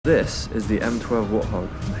This is the M12 Warthog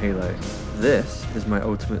from Halo. This is my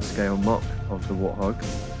ultimate scale mock of the Warthog,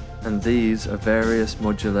 and these are various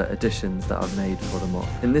modular additions that I've made for the mock.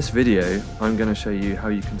 In this video, I'm going to show you how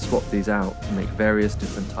you can swap these out to make various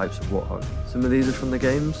different types of Warthog. Some of these are from the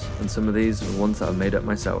games, and some of these are ones that I've made up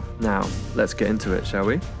myself. Now, let's get into it, shall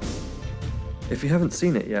we? If you haven't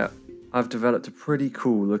seen it yet, I've developed a pretty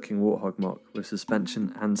cool looking Warthog mock with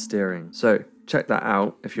suspension and steering. So check that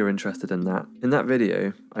out if you're interested in that. In that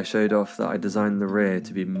video, I showed off that I designed the rear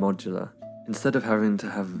to be modular. Instead of having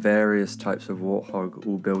to have various types of Warthog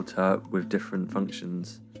all built up with different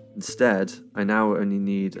functions, instead, I now only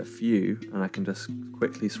need a few and I can just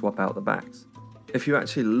quickly swap out the backs. If you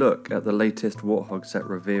actually look at the latest Warthog set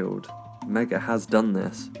revealed, Mega has done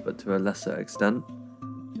this, but to a lesser extent.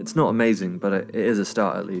 It's not amazing, but it is a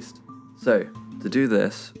start at least. So, to do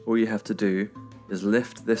this, all you have to do is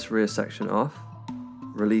lift this rear section off,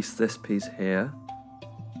 release this piece here,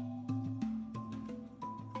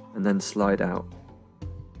 and then slide out.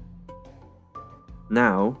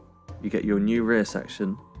 Now, you get your new rear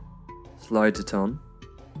section, slide it on,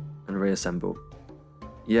 and reassemble.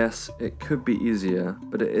 Yes, it could be easier,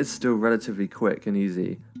 but it is still relatively quick and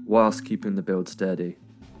easy, whilst keeping the build sturdy.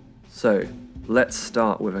 So, let's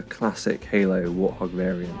start with a classic Halo Warthog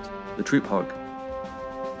variant, the Troop Hog.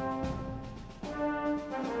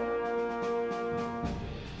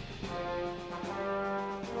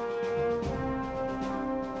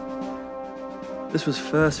 This was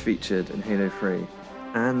first featured in Halo 3,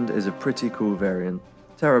 and is a pretty cool variant.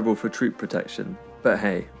 Terrible for troop protection, but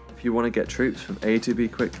hey, if you want to get troops from A to B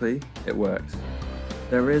quickly, it works.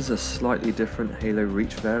 There is a slightly different Halo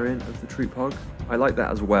Reach variant of the Troop Hog. I like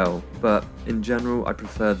that as well, but in general I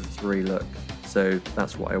prefer the 3 look, so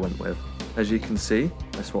that's what I went with. As you can see,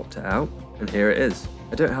 I swapped it out, and here it is.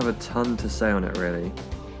 I don't have a ton to say on it really.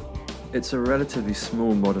 It's a relatively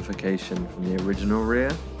small modification from the original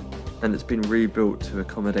rear, and it's been rebuilt to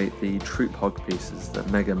accommodate the Troop Hog pieces that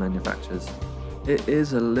Mega manufactures. It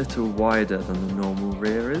is a little wider than the normal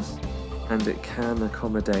rear is, and it can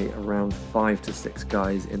accommodate around 5 to 6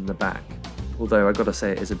 guys in the back, although I gotta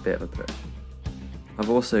say it is a bit of a push. I've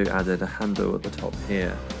also added a handle at the top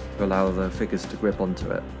here to allow the figures to grip onto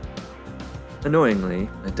it. Annoyingly,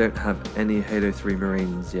 I don't have any Halo 3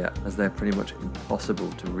 Marines yet, as they're pretty much impossible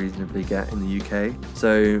to reasonably get in the UK,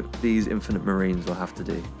 so these Infinite Marines will have to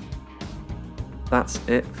do. That's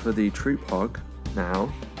it for the Troop Hog.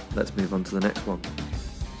 Now, let's move on to the next one.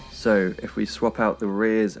 So, if we swap out the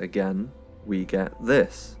rears again, we get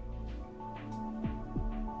this.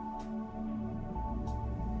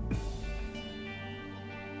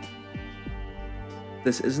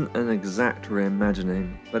 This isn't an exact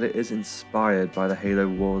reimagining, but it is inspired by the Halo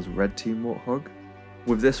Wars Red Team Warthog.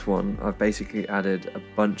 With this one, I've basically added a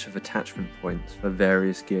bunch of attachment points for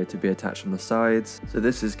various gear to be attached on the sides. So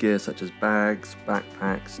this is gear such as bags,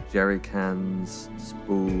 backpacks, jerry cans,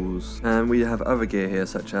 spools, and we have other gear here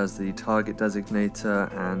such as the target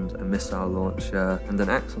designator and a missile launcher and an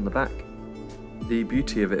axe on the back. The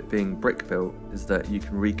beauty of it being brick built is that you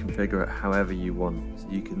can reconfigure it however you want. So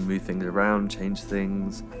you can move things around, change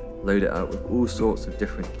things, load it up with all sorts of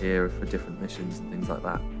different gear for different missions and things like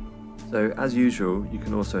that. So as usual, you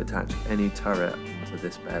can also attach any turret onto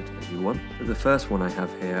this bed as you want. But the first one I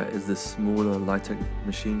have here is this smaller, lighter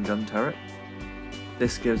machine gun turret.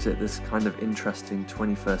 This gives it this kind of interesting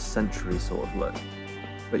 21st century sort of look.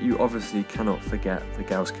 But you obviously cannot forget the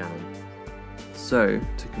Gauss cannon. So,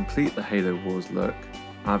 to complete the Halo Wars look,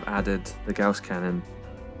 I've added the Gauss cannon.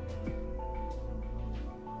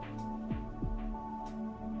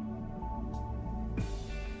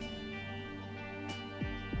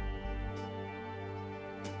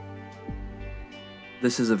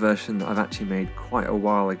 This is a version that I've actually made quite a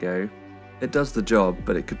while ago. It does the job,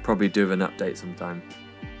 but it could probably do with an update sometime.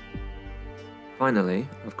 Finally,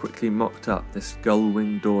 I've quickly mocked up this gull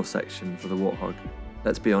wing door section for the Warthog.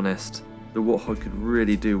 Let's be honest, the Warthog could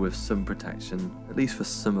really do with some protection, at least for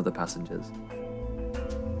some of the passengers.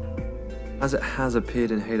 As it has appeared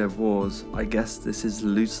in Halo Wars, I guess this is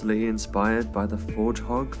loosely inspired by the Forge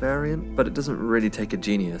Hog variant, but it doesn't really take a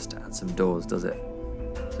genius to add some doors, does it?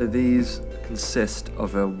 So these consist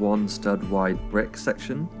of a 1 stud wide brick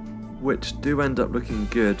section, which do end up looking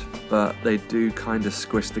good, but they do kind of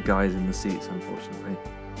squish the guys in the seats unfortunately.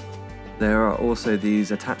 There are also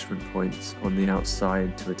these attachment points on the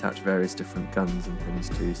outside to attach various different guns and things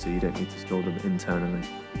to, so you don't need to store them internally.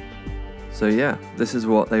 So yeah, this is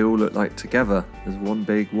what they all look like together as one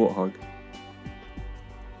big Warthog.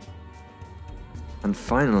 And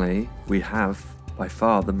finally, we have, by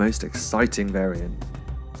far, the most exciting variant.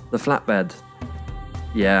 The flatbed.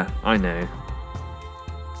 Yeah, I know.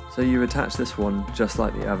 So you attach this one just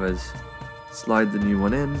like the others, slide the new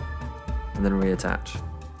one in, and then reattach.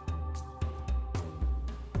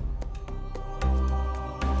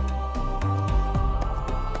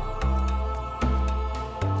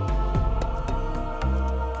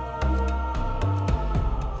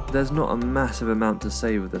 There's not a massive amount to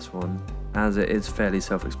say with this one, as it is fairly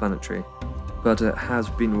self-explanatory, but it has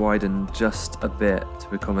been widened just a bit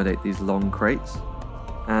to accommodate these long crates,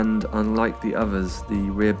 and unlike the others, the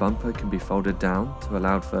rear bumper can be folded down to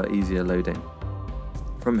allow for easier loading.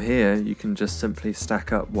 From here, you can just simply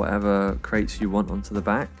stack up whatever crates you want onto the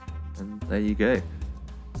back, and there you go.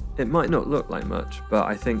 It might not look like much, but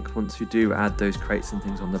I think once you do add those crates and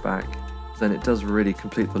things on the back, then it does really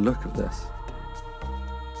complete the look of this.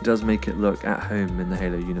 It does make it look at home in the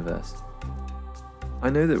Halo universe. I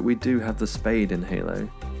know that we do have the spade in Halo,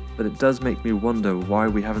 but it does make me wonder why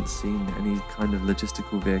we haven't seen any kind of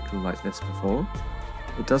logistical vehicle like this before.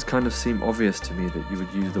 It does kind of seem obvious to me that you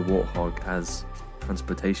would use the Warthog as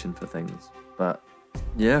transportation for things, but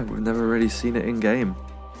yeah, we've never really seen it in game.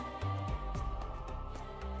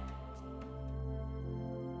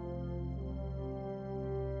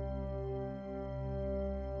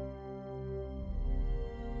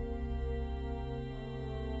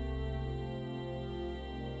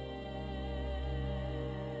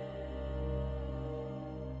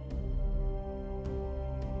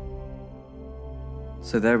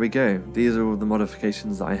 So there we go, these are all the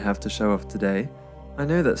modifications that I have to show off today. I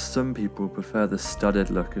know that some people prefer the studded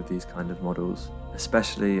look of these kind of models,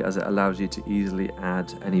 especially as it allows you to easily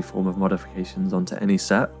add any form of modifications onto any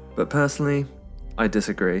set, but personally, I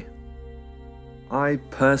disagree. I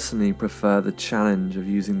personally prefer the challenge of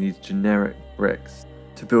using these generic bricks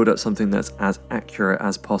to build up something that's as accurate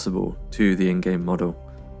as possible to the in-game model.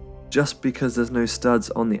 Just because there's no studs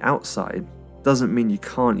on the outside doesn't mean you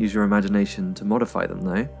can't use your imagination to modify them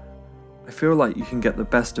though. I feel like you can get the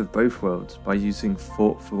best of both worlds by using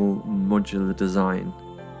thoughtful modular design.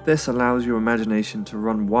 This allows your imagination to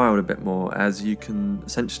run wild a bit more, as you can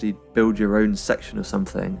essentially build your own section of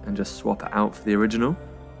something and just swap it out for the original.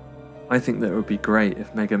 I think that it would be great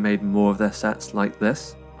if Mega made more of their sets like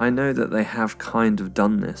this. I know that they have kind of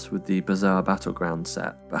done this with the Bizarre Battleground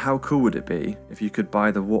set, but how cool would it be if you could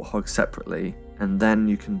buy the Warthog separately, and then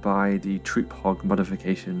you can buy the Troop Hog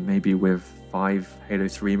modification, maybe with 5 Halo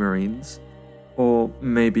 3 Marines? Or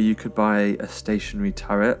maybe you could buy a stationary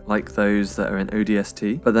turret like those that are in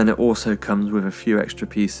ODST, but then it also comes with a few extra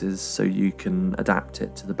pieces so you can adapt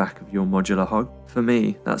it to the back of your modular hog. For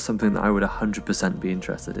me, that's something that I would 100% be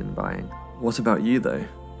interested in buying. What about you though?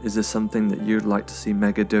 Is this something that you'd like to see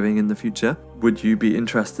Mega doing in the future? Would you be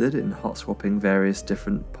interested in hot swapping various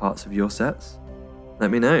different parts of your sets? Let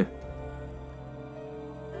me know.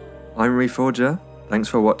 I'm Reforger, thanks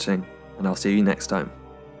for watching, and I'll see you next time.